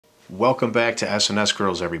Welcome back to S&S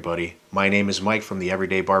Grills, everybody. My name is Mike from the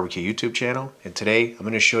Everyday Barbecue YouTube channel, and today I'm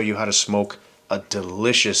going to show you how to smoke a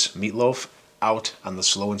delicious meatloaf out on the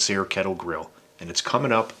slow and sear Kettle grill, and it's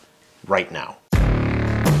coming up right now.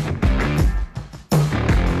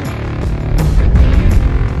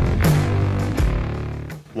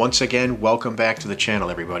 Once again, welcome back to the channel,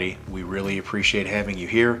 everybody. We really appreciate having you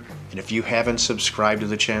here, and if you haven't subscribed to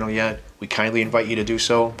the channel yet, we kindly invite you to do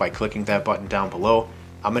so by clicking that button down below.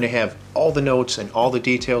 I'm going to have all the notes and all the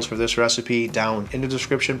details for this recipe down in the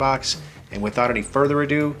description box, and without any further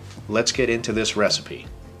ado, let's get into this recipe.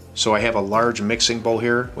 So I have a large mixing bowl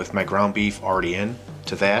here with my ground beef already in.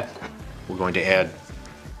 To that, we're going to add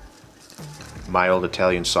mild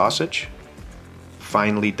Italian sausage,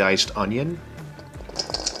 finely diced onion,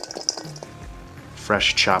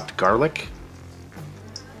 fresh chopped garlic,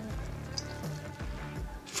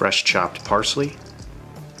 fresh chopped parsley,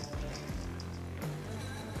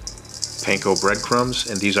 panko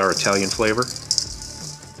breadcrumbs, and these are Italian flavor,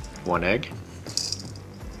 1 egg,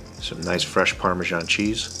 some nice fresh Parmesan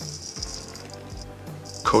cheese,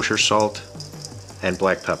 kosher salt, and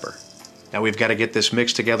black pepper. Now we've got to get this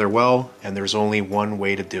mixed together well, and there's only one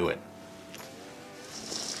way to do it.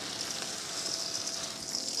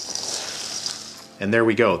 And there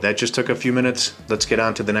we go. That just took a few minutes. Let's get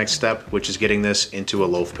on to the next step, which is getting this into a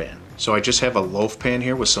loaf pan. So I just have a loaf pan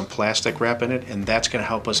here with some plastic wrap in it, and that's going to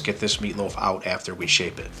help us get this meatloaf out after we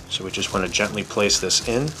shape it. So we just want to gently place this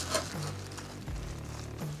in.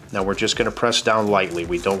 Now we're just going to press down lightly.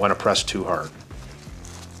 We don't want to press too hard.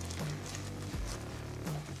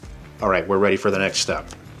 All right, we're ready for the next step.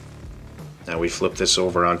 Now we flip this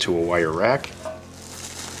over onto a wire rack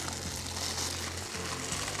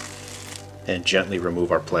and gently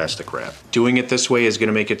remove our plastic wrap. Doing it this way is going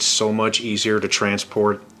to make it so much easier to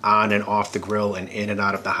transport on and off the grill and in and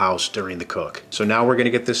out of the house during the cook. So now we're going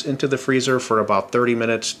to get this into the freezer for about 30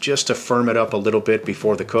 minutes just to firm it up a little bit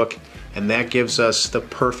before the cook, and that gives us the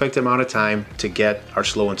perfect amount of time to get our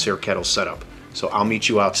slow and sear kettle set up. So I'll meet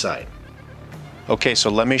you outside. Okay, so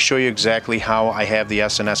let me show you exactly how I have the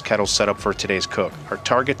S&S kettle set up for today's cook. Our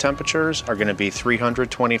target temperatures are going to be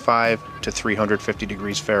 325 to 350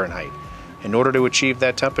 degrees Fahrenheit. In order to achieve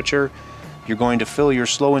that temperature, you're going to fill your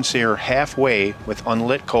slow and sear halfway with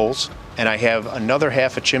unlit coals, and I have another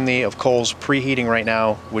half a chimney of coals preheating right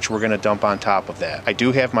now, which we're going to dump on top of that. I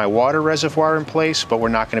do have my water reservoir in place, but we're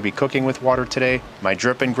not going to be cooking with water today. My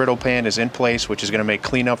drip and griddle pan is in place, which is going to make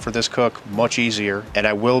cleanup for this cook much easier, and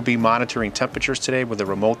I will be monitoring temperatures today with a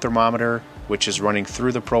remote thermometer, which is running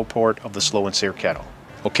through the pro port of the slow and sear kettle.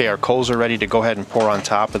 Okay, our coals are ready to go ahead and pour on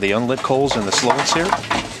top of the unlit coals in the slow and sear.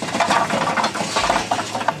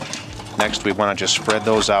 Next, we want to just spread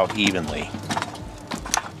those out evenly.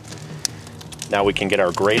 Now we can get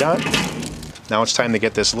our grate on. Now it's time to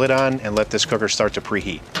get this lid on and let this cooker start to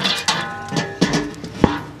preheat.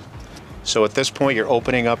 So at this point, you're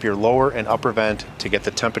opening up your lower and upper vent to get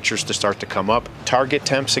the temperatures to start to come up. Target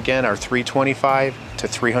temps again are 325 to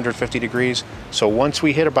 350 degrees. So once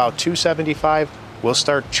we hit about 275, we'll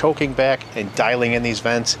start choking back and dialing in these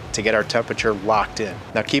vents to get our temperature locked in.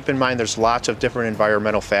 Now keep in mind there's lots of different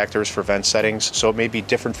environmental factors for vent settings, so it may be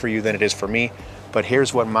different for you than it is for me, but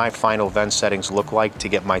here's what my final vent settings look like to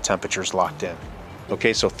get my temperatures locked in.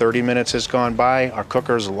 Okay, so 30 minutes has gone by, our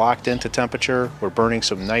cooker's locked into temperature, we're burning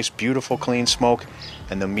some nice beautiful clean smoke,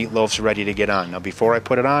 and the meatloaf's ready to get on. Now before I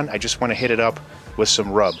put it on, I just want to hit it up with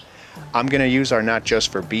some rub. I'm going to use our Not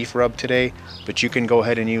Just for Beef rub today, but you can go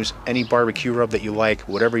ahead and use any barbecue rub that you like,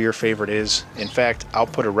 whatever your favorite is. In fact, I'll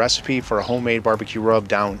put a recipe for a homemade barbecue rub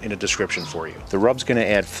down in the description for you. The rub's going to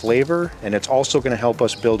add flavor, and it's also going to help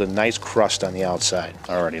us build a nice crust on the outside.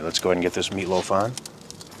 Alrighty, let's go ahead and get this meatloaf on.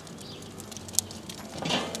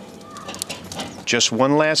 Just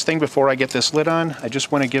one last thing before I get this lid on, I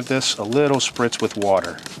just want to give this a little spritz with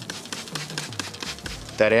water.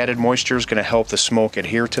 That added moisture is going to help the smoke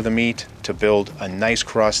adhere to the meat to build a nice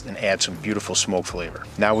crust and add some beautiful smoke flavor.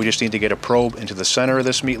 Now we just need to get a probe into the center of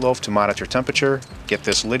this meatloaf to monitor temperature, get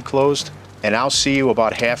this lid closed, and I'll see you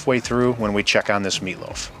about halfway through when we check on this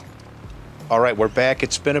meatloaf. All right, we're back.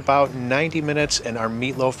 It's been about 90 minutes and our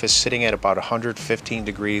meatloaf is sitting at about 115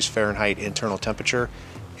 degrees Fahrenheit internal temperature.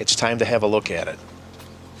 It's time to have a look at it.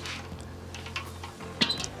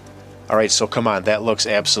 All right, so come on, that looks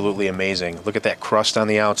absolutely amazing. Look at that crust on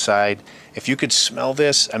the outside. If you could smell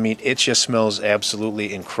this, I mean, it just smells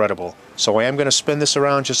absolutely incredible. So I am going to spin this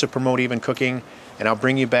around just to promote even cooking, and I'll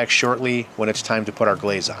bring you back shortly when it's time to put our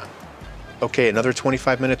glaze on. Okay, another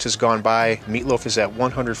 25 minutes has gone by. Meatloaf is at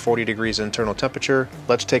 140 degrees internal temperature.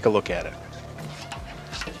 Let's take a look at it.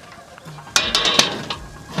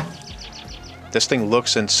 This thing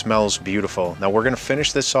looks and smells beautiful. Now we're gonna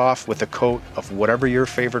finish this off with a coat of whatever your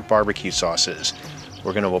favorite barbecue sauce is.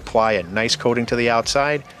 We're gonna apply a nice coating to the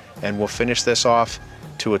outside, and we'll finish this off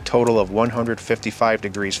to a total of 155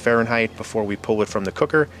 degrees Fahrenheit before we pull it from the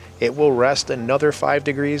cooker. It will rest another 5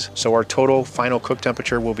 degrees, so our total final cook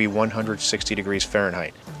temperature will be 160 degrees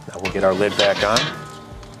Fahrenheit. Now we'll get our lid back on.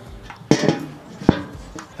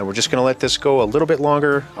 And we're just gonna let this go a little bit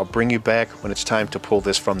longer. I'll bring you back when it's time to pull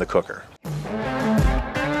this from the cooker.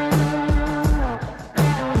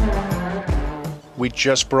 We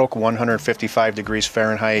just broke 155 degrees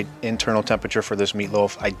Fahrenheit internal temperature for this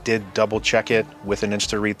meatloaf. I did double check it with an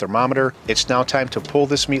Insta-Read thermometer. It's now time to pull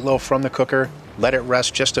this meatloaf from the cooker, let it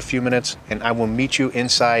rest just a few minutes, and I will meet you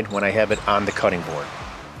inside when I have it on the cutting board.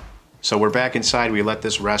 So we're back inside, we let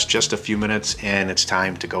this rest just a few minutes, and it's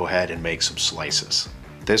time to go ahead and make some slices.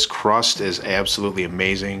 This crust is absolutely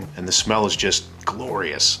amazing, and the smell is just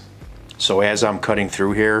glorious. So as I'm cutting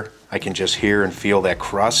through here, I can just hear and feel that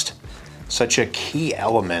crust. Such a key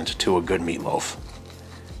element to a good meatloaf.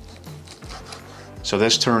 So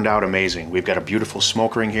this turned out amazing. We've got a beautiful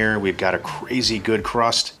smoke ring here, we've got a crazy good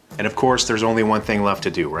crust, and of course there's only one thing left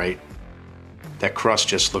to do, right? That crust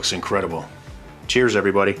just looks incredible. Cheers,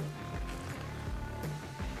 everybody.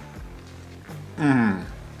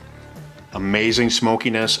 Amazing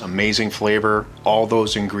smokiness, amazing flavor. All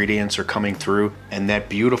those ingredients are coming through, and that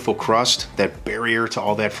beautiful crust, that barrier to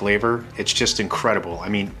all that flavor, it's just incredible. I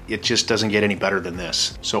mean, it just doesn't get any better than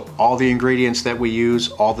this. So all the ingredients that we use,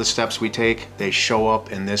 all the steps we take, they show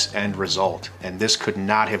up in this end result. And this could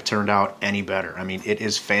not have turned out any better. I mean, it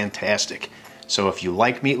is fantastic. So if you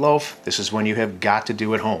like meatloaf, this is one you have got to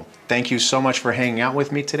do at home. Thank you so much for hanging out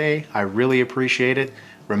with me today. I really appreciate it.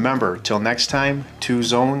 Remember, till next time, 2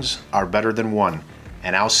 zones are better than 1,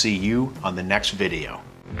 and I'll see you on the next video.